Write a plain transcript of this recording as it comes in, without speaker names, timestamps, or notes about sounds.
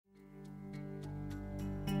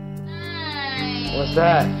What's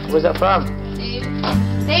that? Where's that from?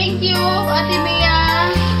 Thank you, Ate Mia.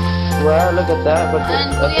 Wow, look at that. But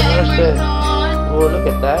And that's Kuya another suit. Emerson. Oh, look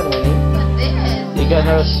at that, honey. What's this? You got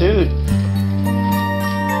another suit.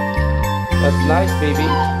 That's nice, baby.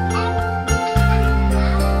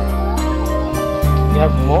 You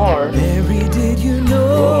have more. Mary, did you know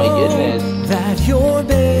Oh my goodness. that your You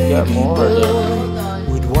got baby more.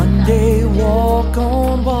 boy would one day walk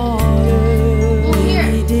on water? Here,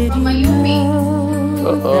 Mary, did from you Mayumi.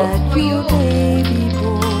 know that For your you. baby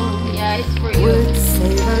boy Yeah, it's for you. would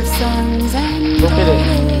save our sons and Look at it.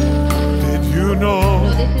 daughters? Did you So know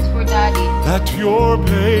this is for Daddy. that your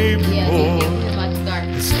baby Yeah, he boy gives him a scarf.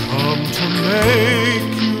 has come to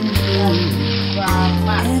make you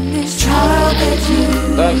Mama. And this child that you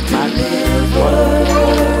Thanks, man.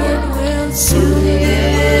 will soon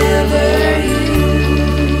deliver you.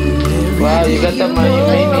 Wow, you got the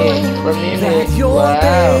Mimi from Mimi. That your Wow.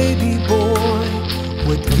 baby boy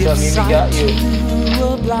would Look give how Mimi sight got you. to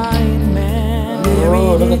a blind man.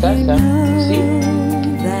 Oh, look at that, Sam. See?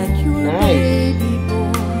 That your Nice. baby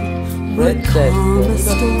boy would Princess. calm a Look at-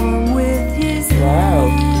 storm with his Wow.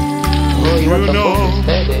 Oh, you want the know. book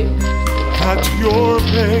instead, eh? that your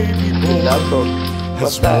baby boy That book.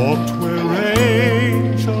 What's has that? walked where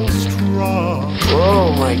angels trod. Oh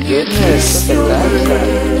my goodness. Look at that, Sam.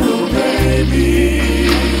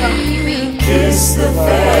 From Mimi. kiss the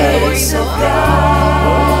face of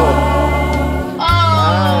God. Oh,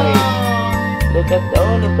 nice. Look at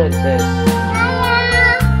all the princess.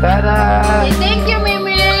 Ta-da! Say thank you,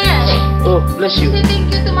 Mimi. Oh, bless you. Say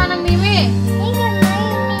thank you to Manang Mimi.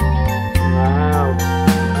 Wow.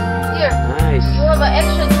 Here, Nice. you have an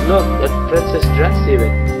extra. Look, that princess dress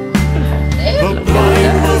even. The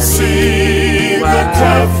blind will see, the Wow.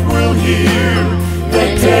 deaf will hear, the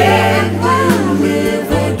dead will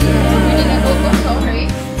live again. Sorry.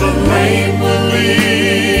 The lame will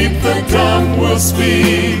leap, the dumb will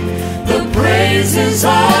speak, the praises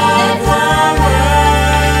of the Lamb.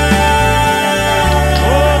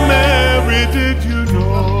 Oh, Mary, did you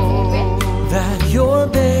know That your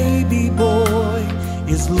baby boy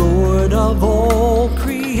is Lord of all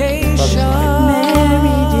creation.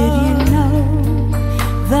 Mary, did you know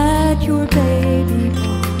that your baby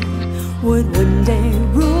boy would one day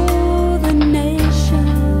rule the nation?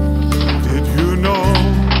 Did you know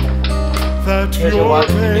that Here's your your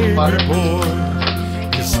water. baby Water. boy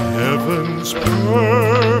is heaven's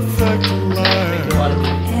perfect lamb?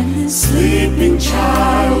 And the sleeping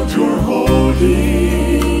child you're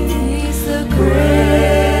holding is the great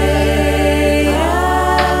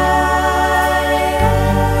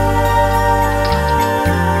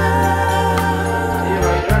See you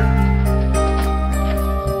later.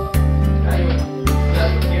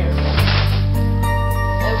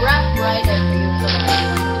 A rough rider for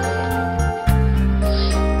you.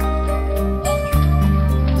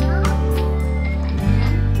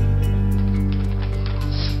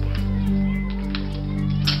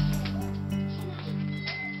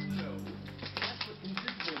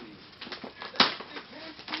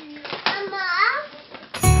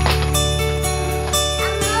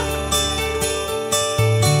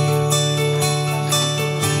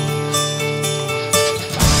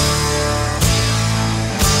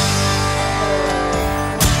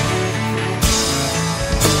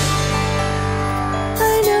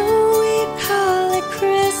 I know we call it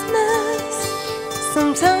Christmas.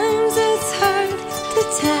 Sometimes it's hard to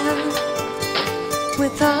tell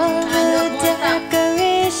with all the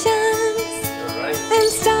decorations and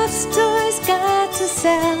stuff stores got to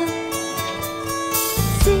sell.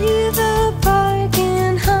 See the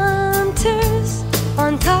bargain hunters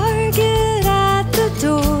on Target at the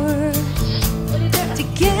door to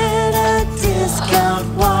get a discount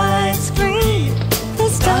widescreen. They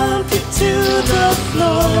stomp it to the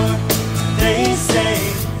floor. They say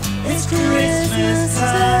it's Christmas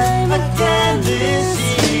time again this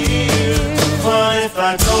year. What if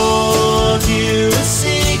I told you a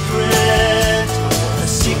secret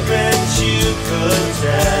you could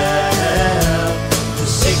tell? The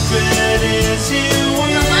secret is you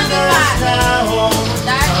with us now,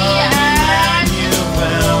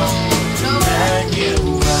 Emmanuel, Emmanuel.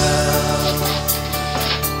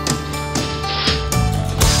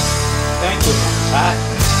 Thank you. Bye.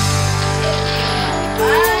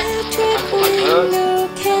 Electric window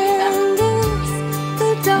candles,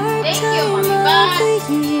 the dark Thank you, time Mommy. of Bye.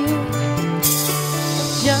 the year. A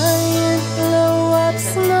giant blow-up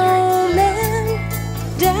snowman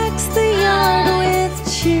decks the yard with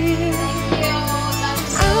cheer.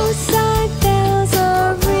 Outside bells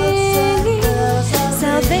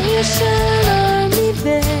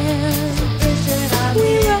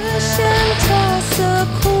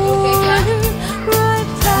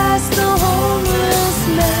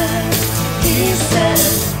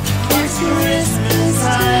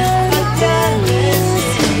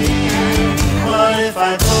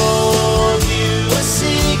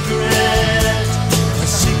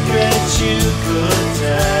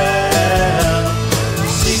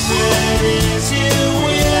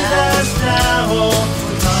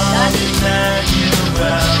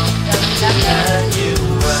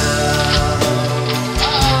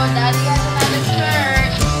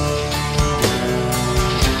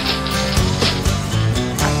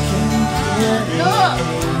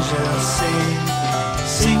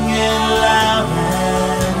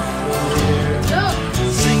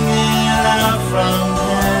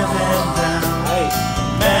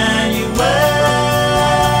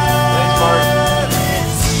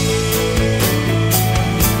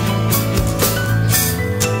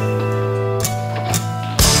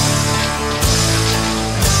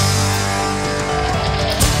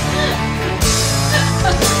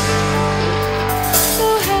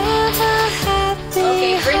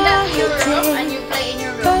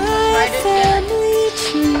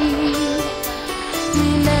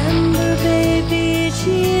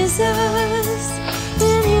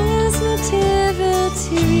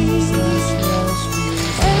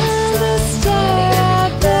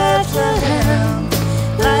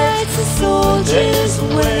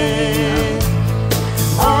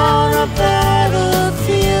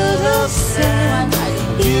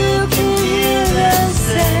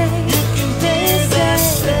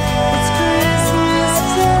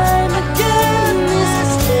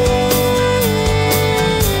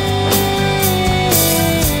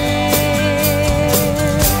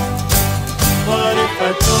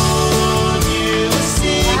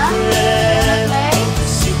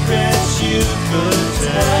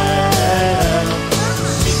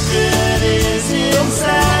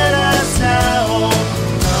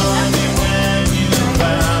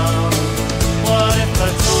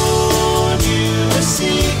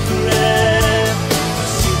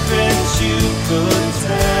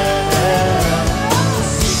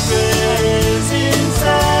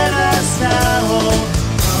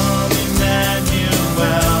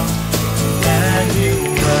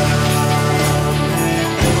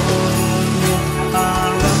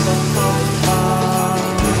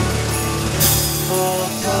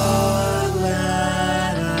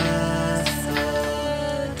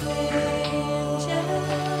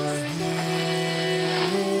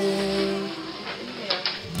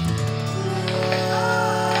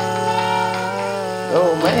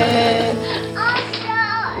Oh man.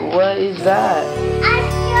 What is that?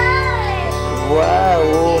 Wow,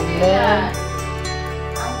 oh man.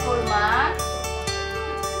 Uncle Max.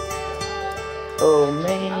 Oh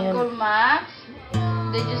man. Uncle Max.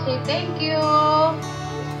 Did you say thank you?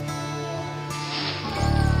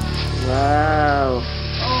 Wow.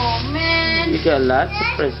 Oh man. You got lots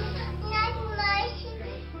of presents.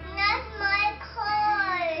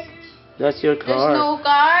 That's your There's card. no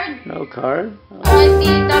card. No card? Ay,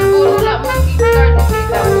 tita po, wala mo gift card ni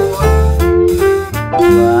tita po.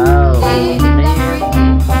 Wow. Eh, Oh man.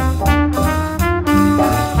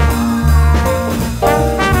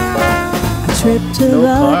 A trip to No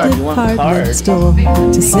the card, you want department card. store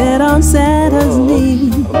to sit on Santa's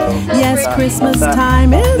knee. Yes, Christmas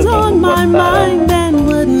time is on my mind, and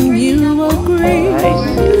wouldn't you agree?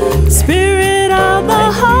 Nice. Spirit of the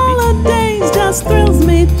holidays just thrills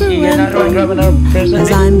me through You're and not going to grab through another present? as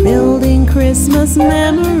babe? I'm building Christmas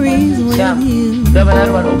memories with Sam, you. grab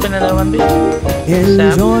another one. Open another one, babe.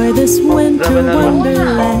 Enjoy this winter Grab another one.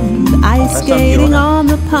 wonderland, ice some skating Fiona. on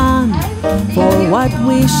the pond. For what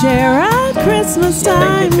we share at Christmas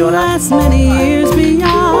time Fiona. lasts many years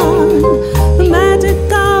beyond. The magic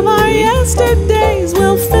of our yesterdays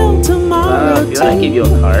will fill tomorrow You want to give too, you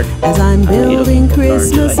a card? as I'm building Beautiful card.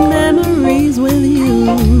 Christmas You like cards? memories with you.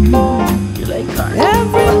 You like cards?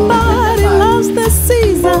 Everybody loves this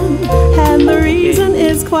season, and the reason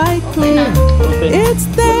is quite clear. Open. It's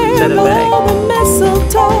there inside the bag? below the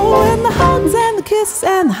mistletoe, and the hugs and the kisses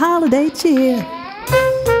and the holiday cheer.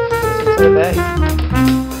 The bag.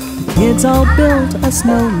 Kids all built a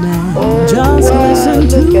snowman, Oh, just wow, listen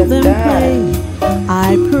look to at them that. play.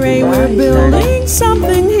 I pray we're Nice, building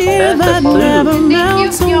something here That's a that flute. never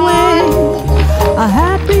melts away. A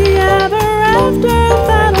happy ever after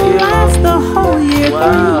that'll last the whole year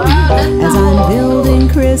Wow. through, as I'm building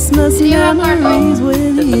Christmas memories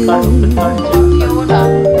with That's a you. card. Open card. Fiona.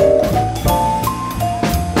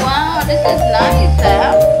 Wow, this is nice,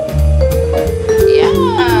 Sam.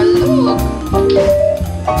 Yeah, look.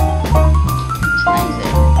 It's nice,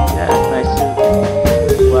 eh? Yeah, nice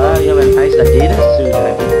suit. Wow, you have a nice Adidas suit.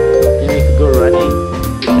 You know, you could go running.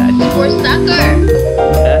 That's For soccer.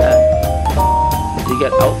 yeah. You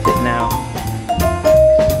got outfit now.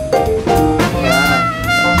 Wow,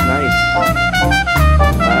 that's nice.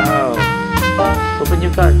 Wow. Open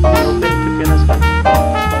your card. Open Fiona's card.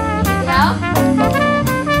 Need help?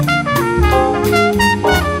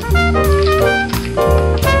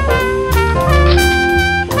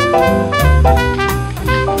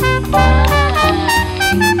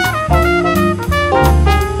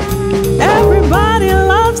 Everybody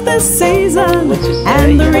loves this season, What's it say?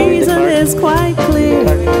 and the You know, reason the is quite clear.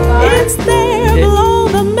 It's there below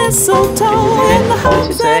the mistletoe, and the What's it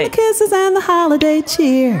hugs say? and the kisses and the holiday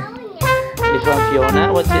cheer. It's from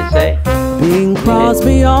Fiona. What's it say? Bing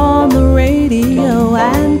Crosby on the radio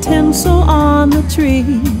and tinsel on the tree.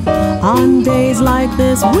 On days like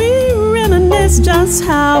this, we reminisce just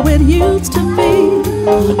how it used to be.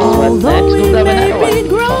 Although we may be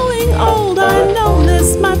growing old, I know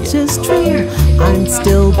this much is true. I'm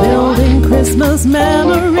still building Christmas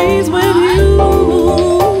memories with you.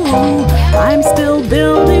 I'm still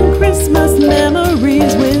building Christmas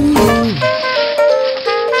memories with you.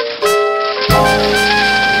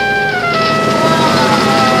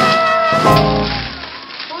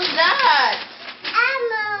 Who's that?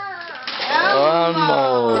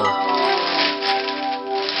 Elmo.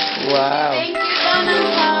 Wow. Thank you,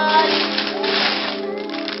 Jonathan.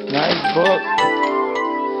 Nice book.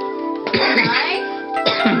 Nice.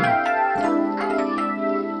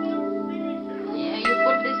 Yeah, you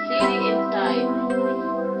put the CD inside.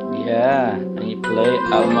 Yeah, and you play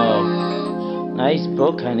Elmo. Nice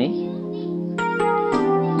book, honey.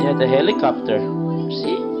 Yeah, the helicopter.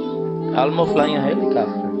 See? Elmo flying a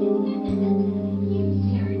helicopter.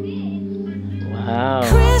 Wow.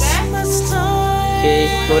 Christmas time Okay,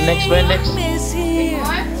 go next, right next. is here.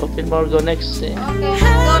 Open more, go next. Okay, let's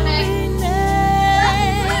go next.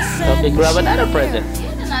 Okay, grab another present.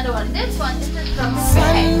 Here's another one. This is from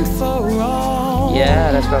Fun Beck. for all.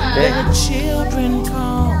 Yeah, that's from Beck. The children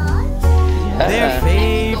call their Yeah.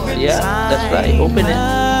 favorite Yeah, that's right. Open it.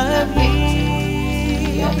 time of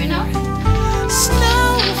year. Open up.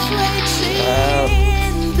 Snowflakes Wow.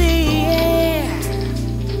 in the air.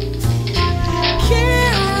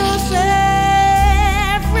 Carols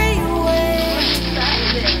everywhere.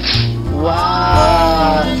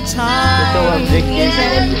 Wow. Time Look at what Vic is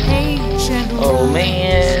did. an ancient Oh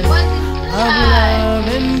man. What is of that? love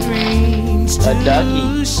and dreams A ducky.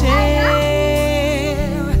 to share.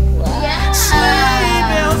 Yeah. Sleigh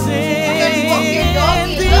bells in Walking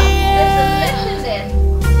doggy. the Look, there's a air. fish in this.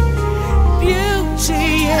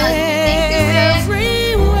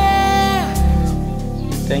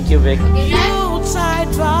 you, Vic.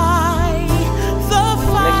 Yuletide by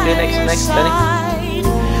the Next, Danny. fireside,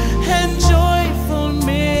 and joyful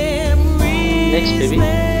memories Next, baby.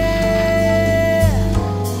 there.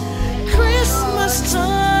 Christmas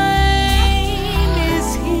time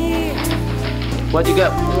is here. What you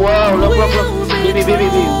got? Whoa, look. Baby. Watch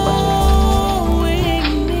it.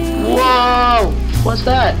 Whoa! What's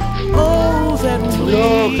that? Oh, that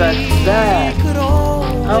Look at that. could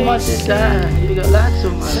always How much is that? You got lots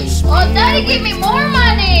of money. Oh, Daddy, give me more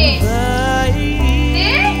money. say.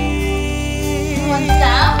 You want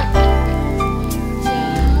some?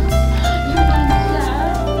 You want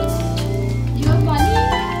some? You have money?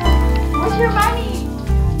 Where's your money?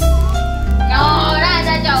 No, not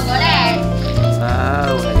the chocolate.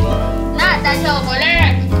 Wow, Not the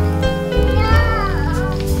chocolate.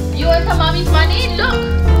 You want some mommy's money? Look.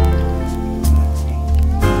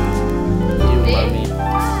 you See? mommy.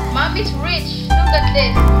 Mommy's rich. Look at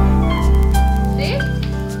this. See?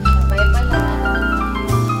 Sabay pala.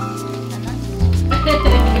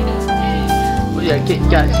 Oh yeah, Kit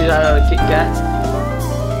Kat. See that Kit Kat?